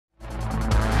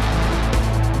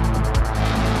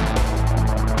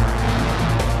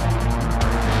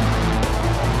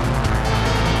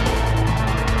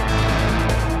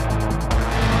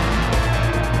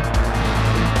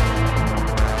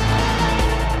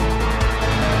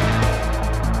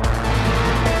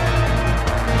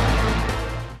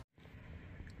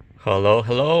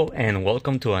Hello, and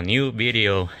welcome to a new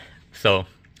video. So,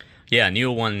 yeah, a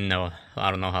new one. No,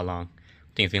 I don't know how long. I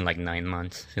think it's been like 9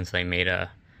 months since I made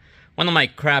one of my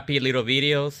crappy little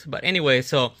videos. But anyway,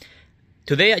 so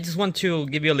today I just want to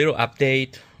give you a little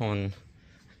update on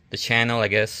the channel, I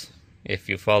guess, if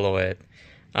you follow it,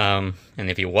 and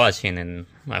if you're watching, and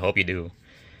I hope you do.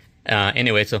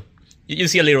 Anyway, so you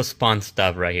see a little Spawn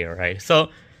stuff right here, right? So,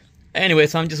 anyway,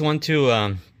 so I just want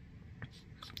to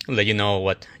let you know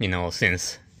what,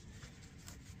 since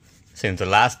the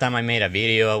last time I made a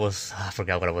video, I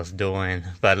forgot what I was doing.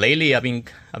 But lately I've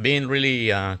been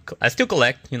really I still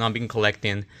collect, I've been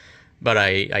collecting, but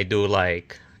I do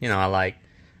like, I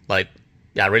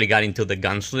really got into the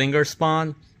Gunslinger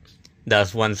Spawn.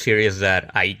 That's one series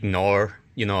that I ignore,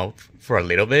 for a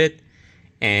little bit,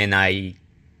 and I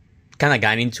kind of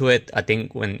got into it, I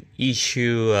think, when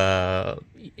issue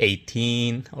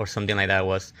 18 or something like that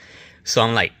was. So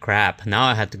I'm like, crap, now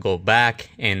I had to go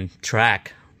back and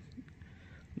track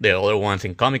the other ones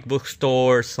in comic book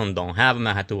stores. Some don't have them.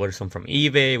 I had to order some from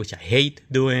eBay, which I hate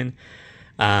doing.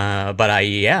 But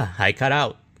I cut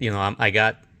out. I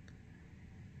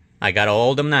got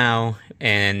all of them now,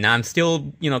 and I'm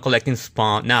still, collecting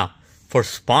Spawn. Now, for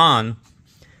Spawn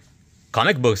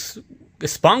comic books,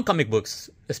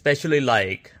 especially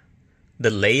like the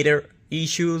later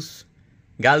issues,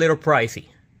 got a little pricey.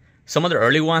 Some of the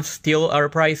early ones still are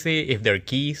pricey if they're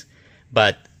keys,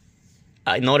 but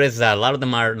I noticed that a lot of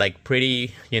them are like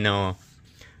pretty, I'm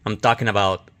talking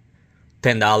about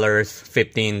 $10,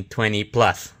 $15, $20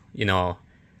 plus,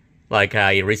 like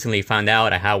I recently found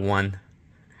out I have one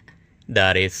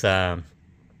that is $100,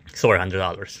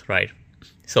 right?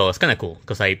 So it's kind of cool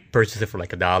because I purchased it for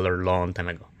like $1 long time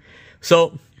ago.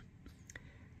 So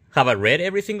have I read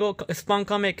every single Spawn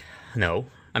comic? No.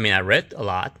 I mean, I read a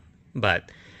lot, but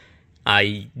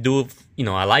I do,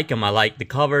 I like them. I like the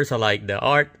covers. I like the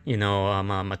art.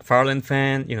 I'm a McFarlane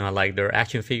fan. I like their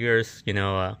action figures.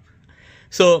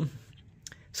 So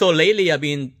lately I've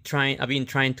been trying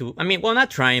to. I mean, well,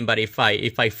 not trying, but if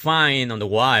I find on the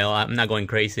wild, I'm not going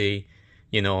crazy,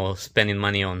 spending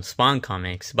money on Spawn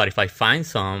comics. But if I find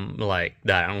some like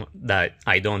that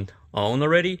I don't own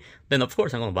already, then of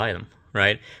course I'm gonna buy them,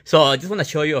 right? So I just want to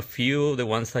show you a few of the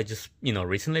ones I just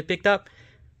recently picked up.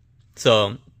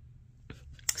 So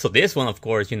this one, of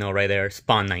course, right there,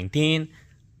 Spawn 19,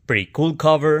 pretty cool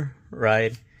cover,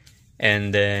 right?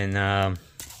 And then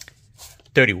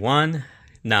 31.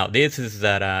 Now this is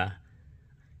that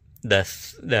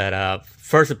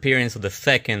first appearance of the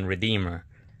second Redeemer.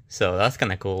 So that's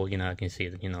kind of cool. I can see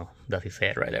that, that's his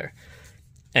head right there.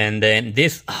 And then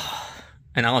this,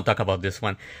 and I want to talk about this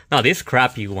one. Now this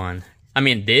crappy one. I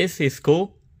mean, this is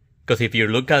cool because if you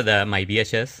look at my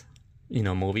VHS,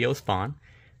 movie of Spawn,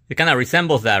 it kind of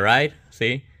resembles that, right?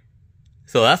 See?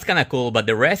 So that's kind of cool, but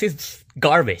the rest is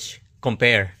garbage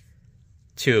compared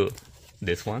to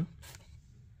this one.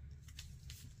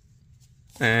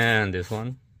 And this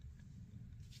one.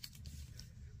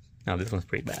 Now this one's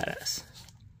pretty badass.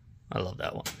 I love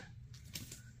that one.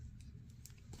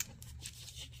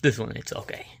 This one, it's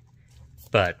okay.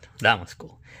 But that one's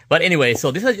cool. But anyway,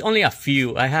 so this is only a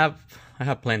few. I have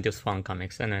plenty of Spawn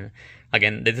comics. And then,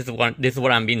 again, this is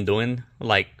what I've been doing.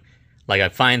 Like I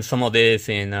find some of this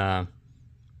in,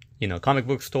 comic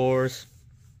book stores,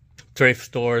 thrift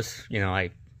stores,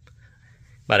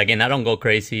 but again, I don't go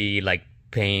crazy, like,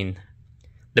 paying.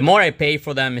 The more I pay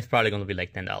for them, it's probably going to be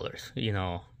like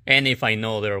 $10, and if I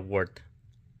know they're worth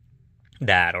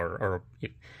that or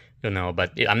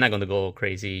but I'm not going to go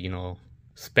crazy,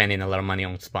 spending a lot of money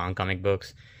on Spawn comic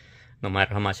books, no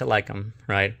matter how much I like them,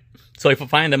 right? So if I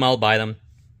find them, I'll buy them.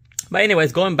 But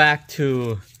anyways, going back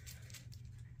to,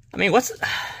 I mean, what's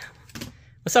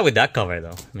up with that cover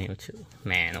though? I mean,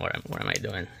 man, what am I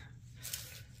doing?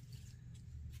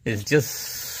 It's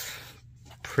just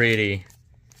pretty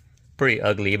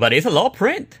ugly, but it's a low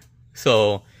print.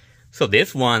 So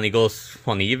this one, it goes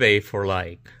on eBay for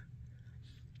like,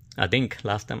 I think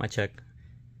last time I checked, I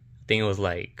think it was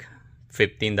like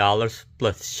 $15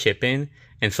 plus shipping.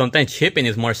 And sometimes shipping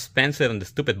is more expensive than the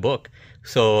stupid book.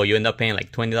 So you end up paying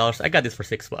like $20. I got this for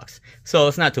 $6. So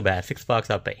it's not too bad. $6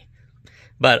 I'll pay.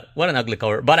 But what an ugly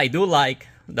cover. But I do like,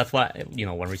 that's why,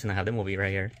 one reason I have the movie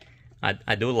right here.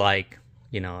 I do like,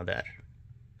 that,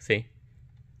 see?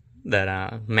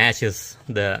 That matches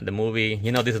the movie.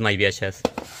 This is my VHS.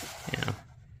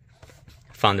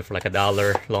 Found it for like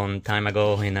 $1 long time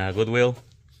ago in Goodwill.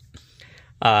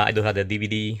 I do have the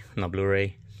DVD, no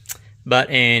Blu-ray.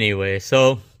 But anyway,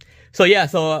 so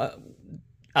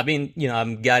I've been,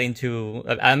 I'm getting to,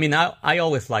 I mean, I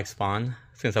always liked Spawn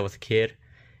since I was a kid.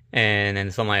 and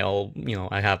then some I all,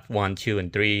 I have 1, 2,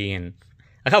 and 3, and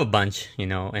I have a bunch,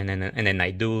 and then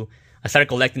I started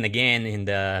collecting again in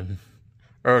the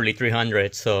early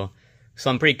 300s, so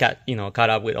I'm pretty caught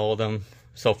up with all of them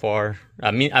so far.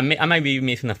 I mean, I might be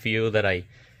missing a few that I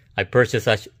purchased.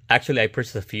 Actually, I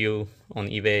purchased a few on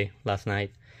eBay last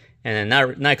night, and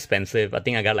not expensive. I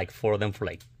think I got like 4 of them for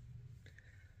like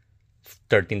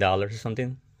 $13 or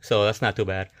something, so that's not too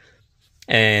bad.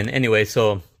 And anyway,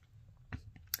 so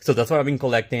that's what I've been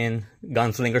collecting.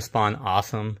 Gunslinger Spawn,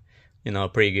 awesome,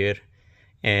 pretty good.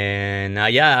 And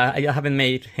yeah, I haven't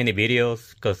made any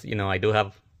videos because I do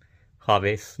have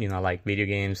hobbies. I like video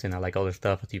games and I like other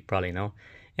stuff, as you probably know.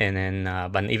 And then,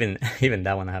 but even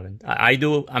that one I haven't.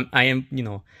 I am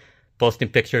posting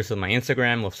pictures on my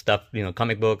Instagram of stuff,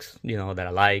 comic books, that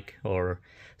I like, or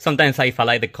sometimes if I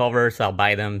like the covers, I'll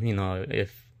buy them.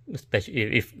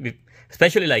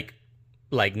 Especially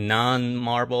like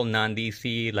non-Marvel,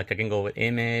 non-DC, like I can go with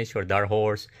Image or Dark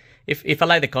Horse. If I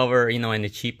like the cover, and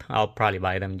it's cheap, I'll probably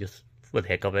buy them just for the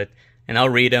heck of it, and I'll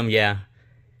read them, yeah.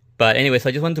 But anyway, so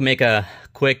I just want to make a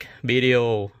quick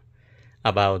video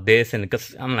about this, and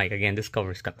because I'm like, again, this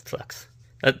cover kind of sucks.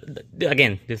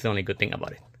 Again, this is the only good thing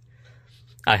about it.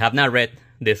 I have not read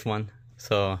this one,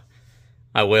 so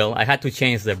I will. I had to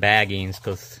change the baggings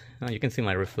because you can see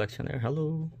my reflection there.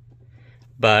 Hello.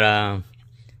 But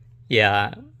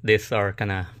yeah, these are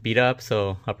kind of beat up,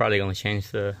 so I'm probably gonna change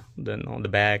the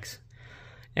bags.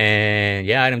 And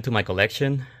yeah, add them to my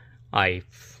collection. And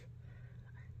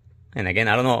again,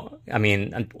 I don't know. I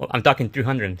mean, I'm talking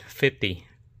 350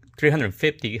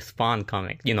 Spawn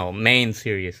comic, main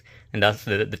series, and that's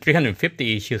the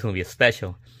 350 issues will be a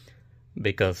special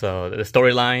because the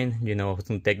storyline, who's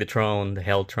gonna take the throne, the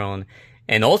Hell Throne,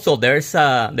 and also there's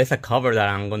a cover that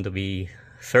I'm going to be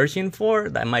searching for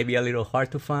that might be a little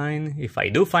hard to find. If I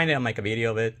do find it, I'll make a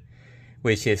video of it,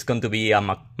 which is going to be a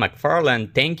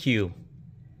McFarlane thank you.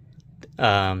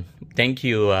 Thank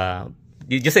you.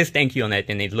 It just says thank you on it,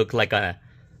 and it looked like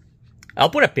I'll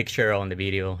put a picture on the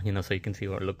video, so you can see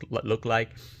what it look like.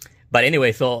 But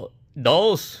anyway, so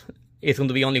those is going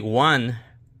to be only 1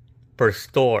 per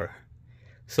store.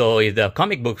 So if the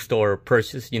comic book store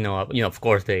purchase, of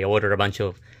course they order a bunch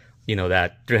of,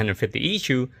 that 350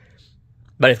 issue.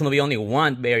 But it's going to be only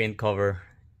 1 variant cover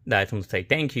that's going to say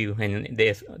thank you, and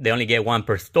they only get 1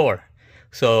 per store.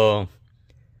 So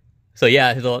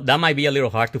yeah, so that might be a little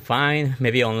hard to find,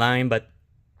 maybe online, but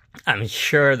I'm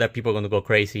sure that people are going to go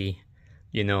crazy,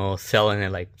 selling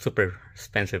at like super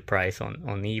expensive price on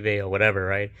eBay or whatever,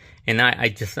 right? And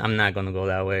I'm not going to go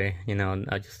that way,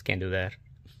 I just can't do that.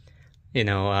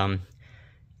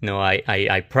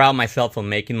 I proud myself on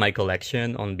making my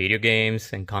collection on video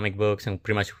games and comic books and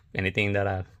pretty much anything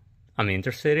that I'm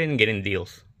interested in, getting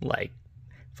deals, like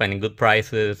finding good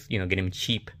prices, getting them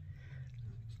cheap.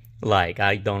 Like,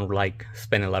 I don't like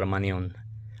spending a lot of money on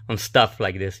stuff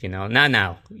like this, not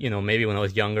now, maybe when I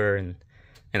was younger and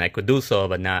I could do so,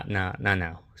 but not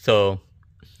now. So,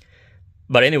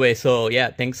 but anyway, so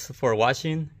yeah, thanks for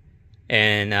watching.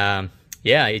 And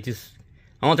yeah, I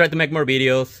want to try to make more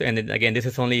videos, and again, this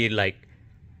is only like,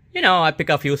 I pick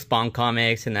a few Spawn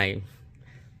comics, and I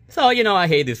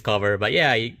hate this cover, but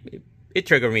yeah, it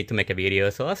triggered me to make a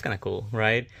video, so that's kind of cool,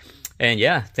 right? And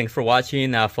yeah, thanks for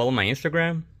watching. Follow my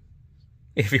Instagram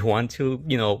if you want to,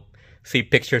 see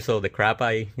pictures of the crap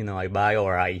I buy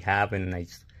or I have, and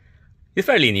it's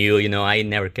fairly new, I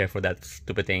never care for that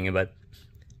stupid thing, but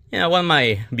one of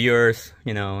my viewers,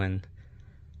 and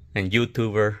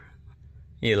YouTuber,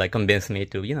 he like convinced me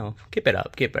to, keep it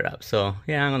up. So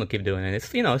yeah, I'm gonna keep doing it.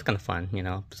 It's, it's kind of fun,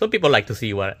 Some people like to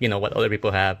see what, what other people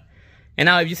have. And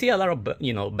now if you see a lot of,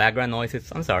 background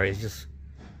noises, I'm sorry, it's just,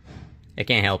 I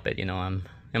can't help it, I'm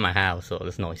in my house, so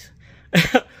there's noise.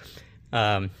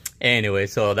 Anyway,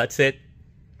 so that's it.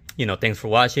 Thanks for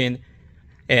watching.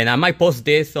 And I might post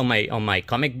this on my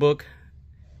comic book,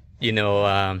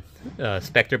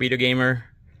 Spectre Video Gamer.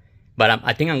 But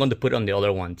I think I'm going to put on the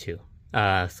other one too.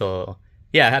 So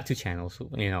yeah, I have 2 channels.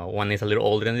 One is a little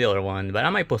older than the other one, but I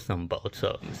might post them both.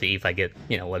 So see if I get,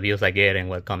 what views I get and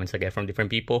what comments I get from different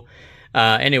people.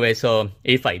 Anyway, so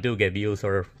if I do get views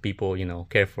or people,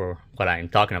 care for what I'm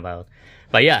talking about.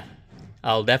 But yeah,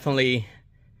 I'll definitely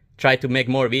try to make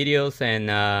more videos and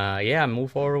yeah,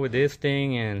 move forward with this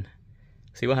thing and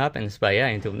see what happens. But yeah,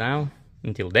 until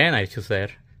then, I just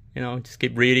said, just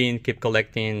keep reading, keep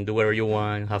collecting, do whatever you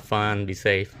want, have fun, be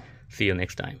safe. See you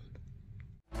next time.